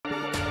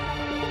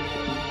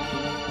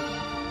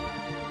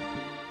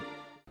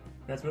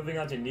That's moving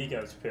on to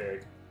Nico's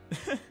pick.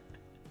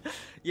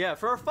 Yeah,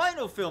 for our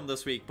final film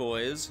this week,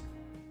 boys,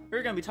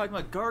 we're going to be talking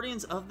about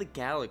Guardians of the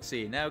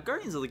Galaxy. Now,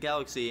 Guardians of the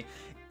Galaxy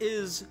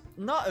is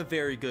not a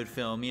very good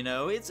film, you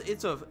know. It's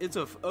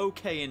a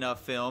okay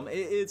enough film.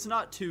 It's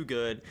not too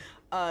good.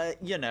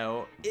 You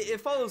know, it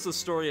follows the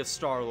story of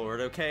Star-Lord,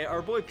 okay?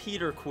 Our boy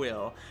Peter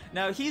Quill.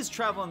 Now, he's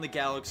traveling the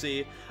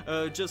galaxy,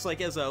 just like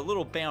as a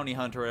little bounty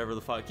hunter or whatever the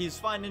fuck. He's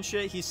finding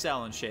shit, he's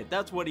selling shit.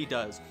 That's what he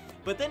does.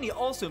 But then he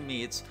also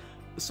meets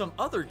some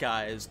other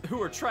guys who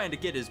are trying to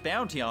get his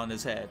bounty on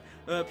his head.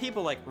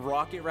 People like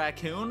Rocket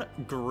Raccoon,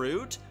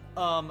 Groot,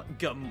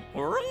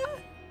 Gamora?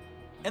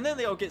 And then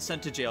they all get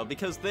sent to jail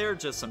because they're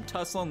just some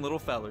tussling little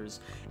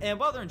fellers. And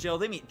while they're in jail,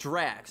 they meet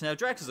Drax. Now,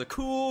 Drax is a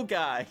cool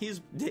guy. He's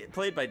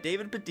played by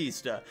David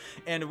Bautista.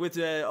 And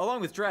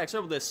along with Drax, they're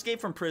able to escape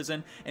from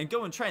prison and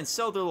go and try and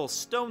sell their little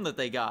stone that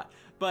they got.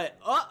 But,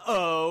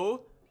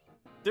 uh-oh!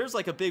 There's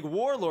like a big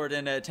warlord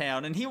in that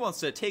town, and he wants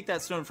to take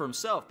that stone for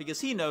himself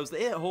because he knows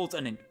that it holds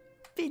an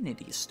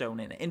Infinity Stone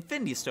in it.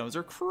 Infinity Stones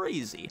are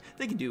crazy.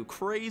 They can do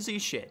crazy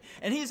shit.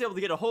 And he's able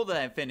to get a hold of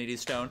that Infinity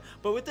Stone,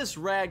 but with this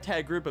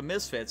ragtag group of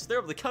misfits, they're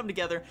able to come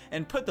together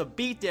and put the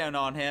beat down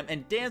on him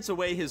and dance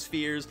away his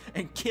fears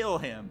and kill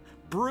him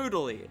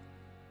brutally.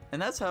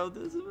 And that's how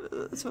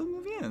the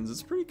movie ends.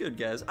 It's pretty good,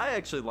 guys. I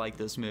actually like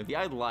this movie.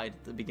 I lied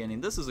at the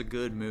beginning. This is a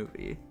good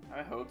movie.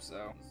 I hope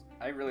so.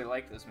 I really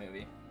like this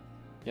movie.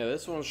 Yeah,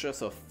 this one's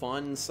just a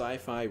fun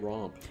sci-fi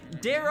romp.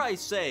 Dare I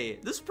say,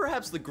 this is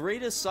perhaps the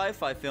greatest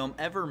sci-fi film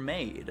ever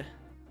made.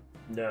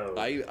 No.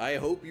 I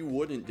hope you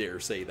wouldn't dare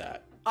say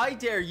that. I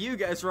dare you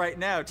guys right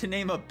now to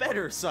name a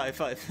better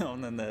sci-fi film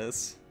than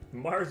this.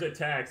 Mars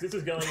Attacks. This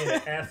is going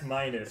into F-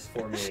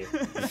 for me.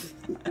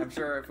 I'm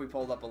sure if we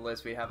pulled up a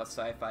list, we'd have a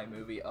sci-fi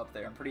movie up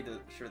there. I'm pretty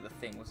sure The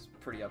Thing was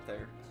pretty up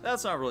there.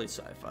 That's not really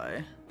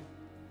sci-fi.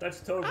 That's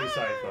totally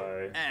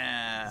sci-fi.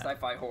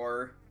 Sci-fi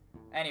horror.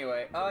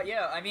 Anyway,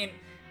 yeah, I mean,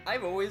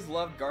 I've always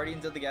loved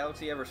Guardians of the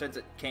Galaxy ever since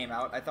it came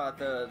out. I thought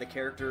the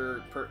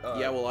character...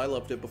 yeah, well, I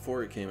loved it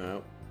before it came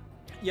out.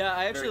 Yeah,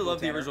 I actually cool love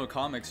the Tanner. original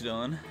comics,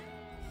 Dylan.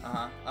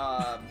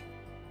 I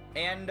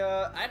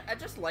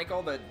just like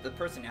all the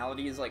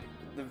personalities, like,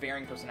 the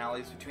varying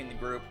personalities between the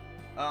group.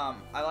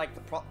 I like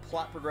the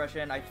plot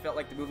progression. I felt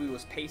like the movie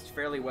was paced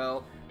fairly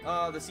well.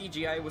 The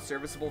CGI was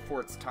serviceable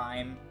for its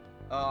time.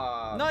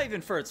 Not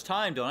even for its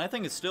time, Dylan. I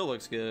think it still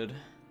looks good.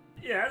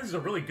 Yeah, this is a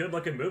really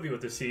good-looking movie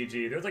with the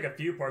CG. There's like a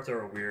few parts that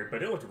are weird,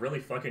 but it looked really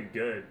fucking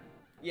good.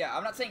 Yeah,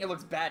 I'm not saying it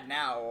looks bad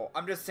now.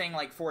 I'm just saying,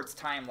 like, for its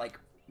time, like,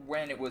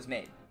 when it was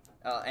made.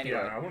 Anyway.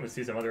 Yeah, I want to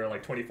see some other,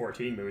 like,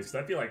 2014 movies,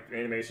 because I feel like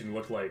animation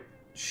looked like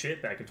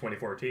shit back in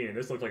 2014, and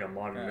this looked like a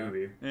modern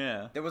movie.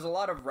 Yeah. There was a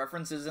lot of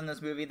references in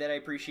this movie that I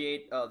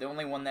appreciate. The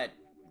only one that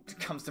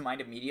comes to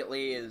mind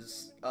immediately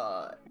is,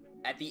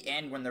 at the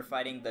end when they're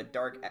fighting the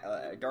Dark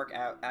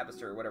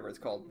Abyssor, or whatever it's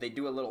called. They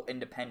do a little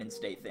Independence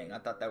Day thing. I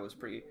thought that was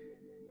pretty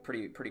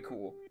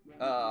cool.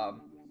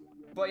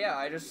 But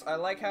yeah, I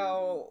like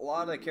how a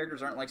lot of the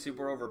characters aren't like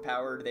super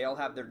overpowered. They all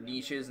have their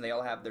niches and they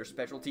all have their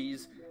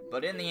specialties.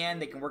 But in the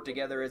end, they can work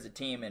together as a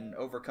team and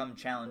overcome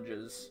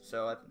challenges.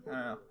 So I don't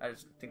know. I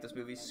just think this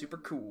movie's super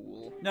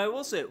cool. Now, I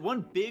will say,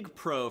 one big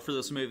pro for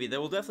this movie that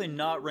will definitely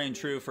not reign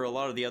true for a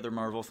lot of the other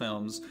Marvel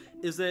films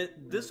is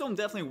that this film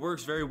definitely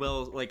works very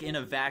well, like, in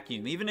a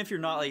vacuum. Even if you're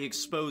not, like,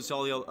 exposed to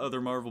all the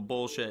other Marvel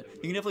bullshit,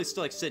 you can definitely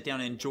still, like, sit down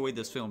and enjoy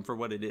this film for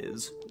what it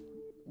is.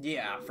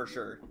 Yeah, for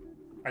sure.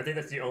 I think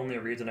that's the only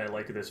reason I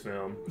like this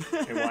film,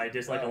 and why I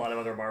dislike a lot of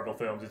other Marvel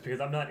films, is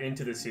because I'm not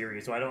into the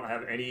series, so I don't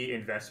have any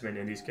investment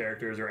in these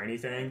characters or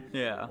anything.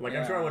 Yeah. Like,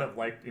 I'm sure I would have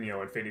liked, you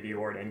know, Infinity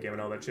War and Endgame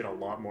and all that shit a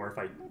lot more if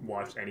I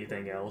watched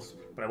anything else,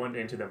 but I went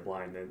into them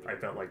blind, and I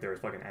felt like there was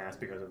fucking ass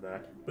because of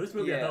that. But this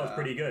movie I thought was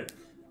pretty good.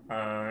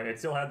 It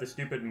still had the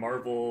stupid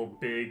Marvel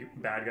big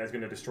bad guy's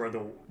gonna destroy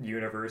the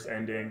universe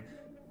ending,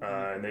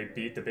 and they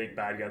beat the big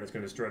bad guy that's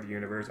gonna destroy the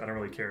universe. I don't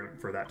really care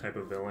for that type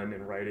of villain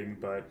in writing,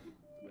 but...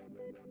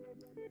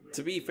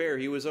 To be fair,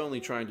 he was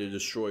only trying to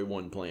destroy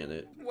one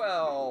planet.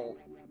 Well,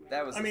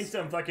 that was... I mean,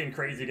 some fucking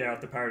crazy guy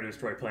with the power to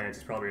destroy planets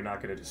is probably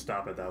not going to just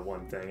stop at that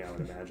one thing, I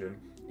would imagine.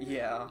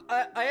 Yeah.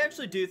 I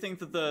actually do think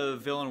that the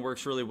villain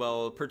works really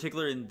well,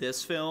 particularly in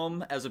this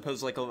film, as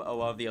opposed to, like, a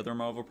lot of the other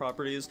Marvel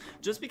properties,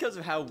 just because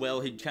of how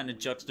well he kind of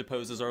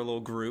juxtaposes our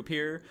little group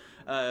here,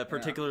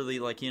 particularly,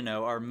 like, you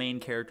know, our main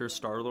character,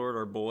 Star-Lord,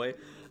 our boy.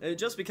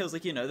 Just because,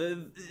 like, you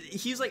know,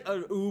 he's, like,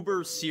 an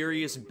uber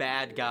serious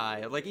bad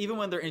guy. Like, even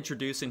when they're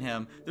introducing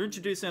him,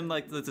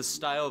 like, the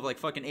style of, like,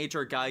 fucking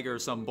H.R. Geiger or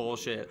some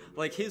bullshit.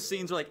 Like, his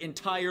scenes are, like,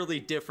 entirely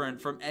different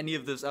from any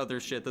of this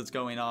other shit that's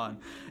going on.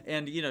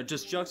 And, you know,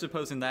 just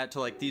juxtaposing that to,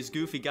 like, these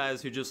goofy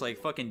guys who just, like,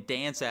 fucking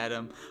dance at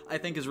him, I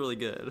think is really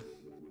good.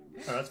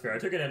 Oh, that's fair. I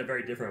took it in a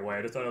very different way.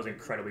 I just thought it was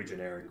incredibly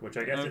generic, which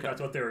I guess if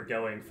that's what they were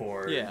going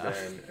for,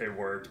 then it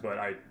worked. But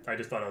I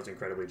just thought it was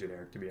incredibly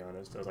generic, to be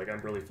honest. I was like, I'm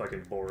really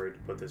fucking bored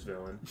with this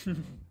villain.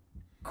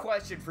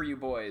 Question for you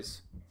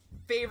boys.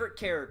 Favorite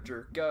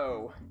character,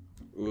 go.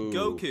 Ooh.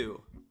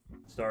 Goku.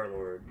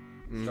 Star-Lord.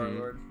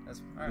 Star-Lord. That's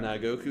all right. Nah,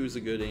 Goku's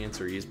a good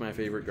answer. He's my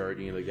favorite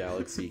Guardian of the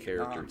Galaxy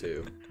character,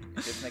 too.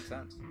 This makes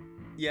sense.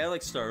 Yeah, I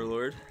like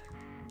Star-Lord.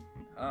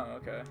 Oh,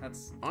 okay.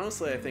 That's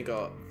Honestly, I think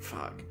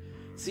fuck.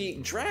 See,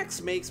 Drax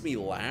makes me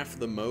laugh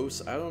the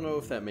most. I don't know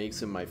if that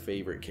makes him my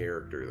favorite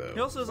character though. He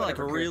also doesn't like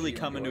Whatever really character you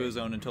come into enjoy. his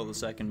own until the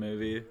second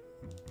movie.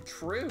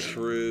 true.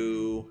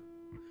 True.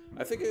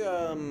 I think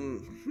I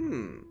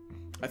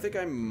think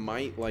I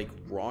might like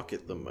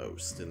Rocket the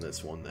most in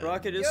this one then.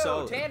 Rocket is Yo,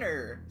 solid.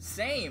 Tanner.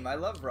 Same. I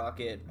love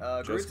Rocket.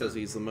 Just Groot's because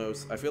he's the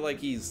most. I feel like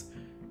he's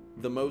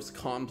the most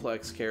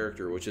complex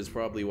character, which is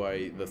probably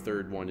why the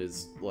third one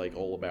is like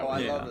all about. Oh, I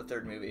him. Yeah. love the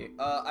third movie.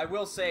 I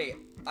will say,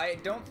 I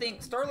don't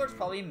think Star-Lord's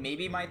probably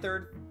maybe my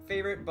third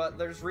favorite, but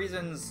there's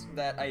reasons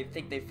that I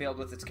think they failed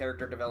with its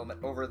character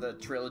development over the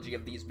trilogy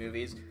of these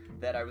movies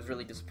that I was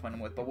really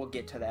disappointed with, but we'll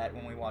get to that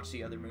when we watch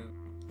the other movie.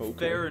 Okay.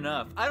 Fair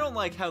enough. I don't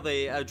like how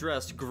they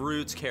addressed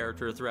Groot's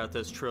character throughout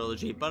this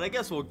trilogy, but I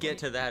guess we'll get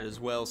to that as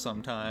well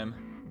sometime.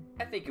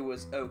 I think it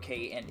was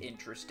okay and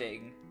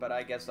interesting, but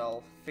I guess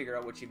I'll figure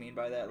out what you mean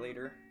by that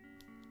later.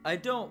 I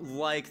don't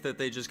like that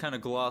they just kind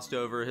of glossed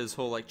over his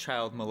whole like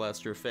child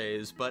molester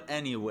phase, but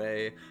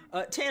anyway.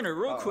 Tanner,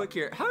 real quick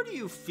here, how do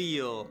you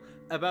feel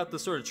about the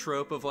sort of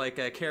trope of like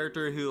a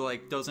character who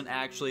like doesn't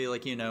actually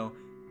like, you know,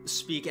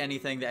 speak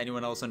anything that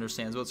anyone else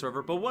understands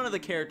whatsoever, but one of the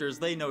characters,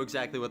 they know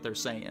exactly what they're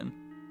saying?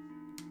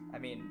 I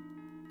mean,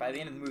 by the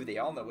end of the movie, they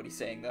all know what he's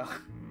saying, though.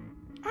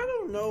 I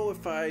don't know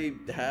if I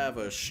have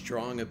a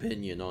strong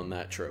opinion on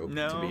that trope,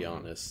 No? to be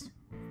honest.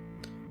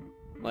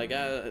 Like,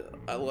 I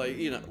like,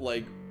 you know,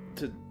 like,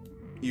 to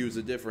use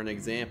a different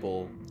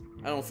example,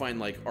 I don't find,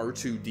 like,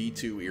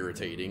 R2-D2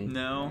 irritating.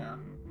 No? Yeah.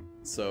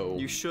 So,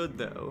 You should,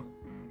 though.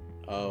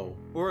 oh,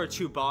 Or a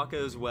Chewbacca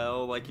as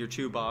well, like your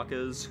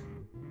Chewbacca's.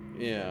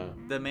 yeah.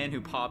 The man who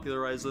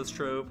popularized this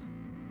trope.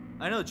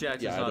 I know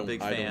Jackson's Yeah, I not a don't-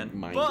 big I don't fan,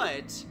 mind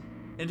but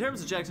in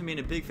terms of Jackson being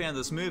a big fan of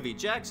this movie,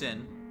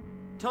 Jackson,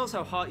 tell us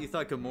how hot you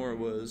thought Gamora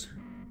was.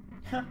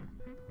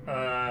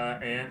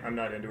 And I'm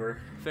not into her.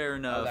 Fair I was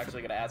enough.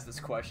 actually going to ask this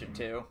question,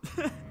 too.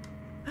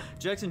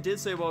 Jackson did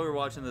say while we were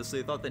watching this that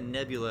he thought that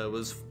Nebula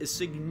was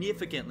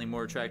significantly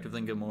more attractive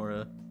than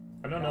Gamora.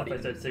 I don't know if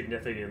I said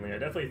significantly. I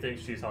definitely think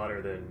she's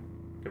hotter than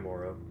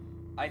Gamora.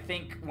 I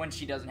think when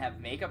she doesn't have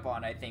makeup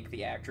on, I think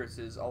the actress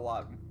is a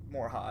lot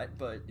more hot,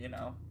 but, you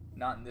know,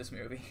 not in this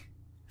movie.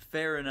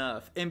 Fair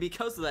enough. And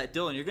because of that,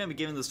 Dylan, you're going to be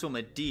giving this film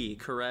a D,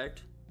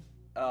 correct?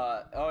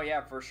 Oh yeah,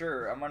 for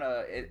sure. I'm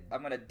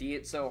gonna D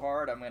it so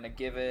hard. I'm gonna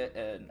give it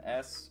an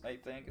S. I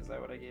think is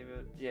that what I gave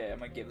it? Yeah, I'm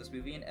gonna give this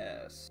movie an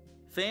S.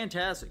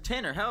 Fantastic.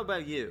 Tanner, how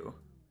about you?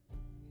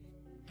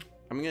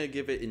 I'm gonna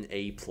give it an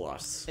A+.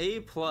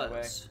 A+.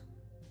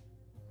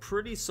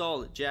 Pretty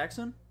solid.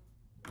 Jackson?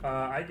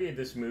 I gave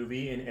this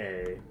movie an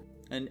A.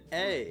 An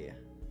A.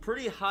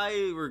 Pretty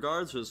high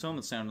regards for this film,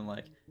 it sounded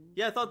like.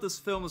 Yeah, I thought this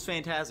film was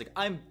fantastic.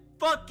 I'm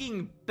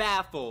fucking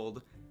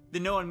baffled that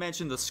no one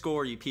mentioned the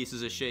score, you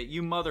pieces of shit.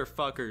 You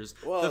motherfuckers.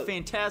 Well, the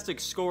fantastic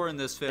score in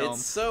this film.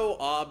 It's so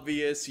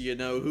obvious, you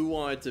know, who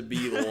wanted to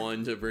be the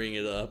one to bring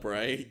it up,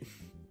 right?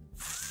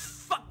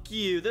 Fuck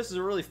you. This is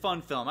a really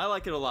fun film. I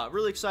like it a lot.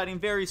 Really exciting,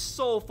 very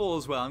soulful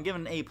as well. I'm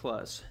giving it an A+.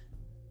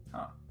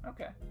 Huh.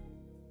 Okay.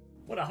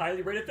 What a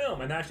highly rated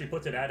film, and that actually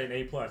puts it at an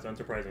A+,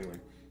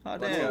 unsurprisingly.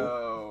 Hot Let's damn.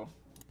 go.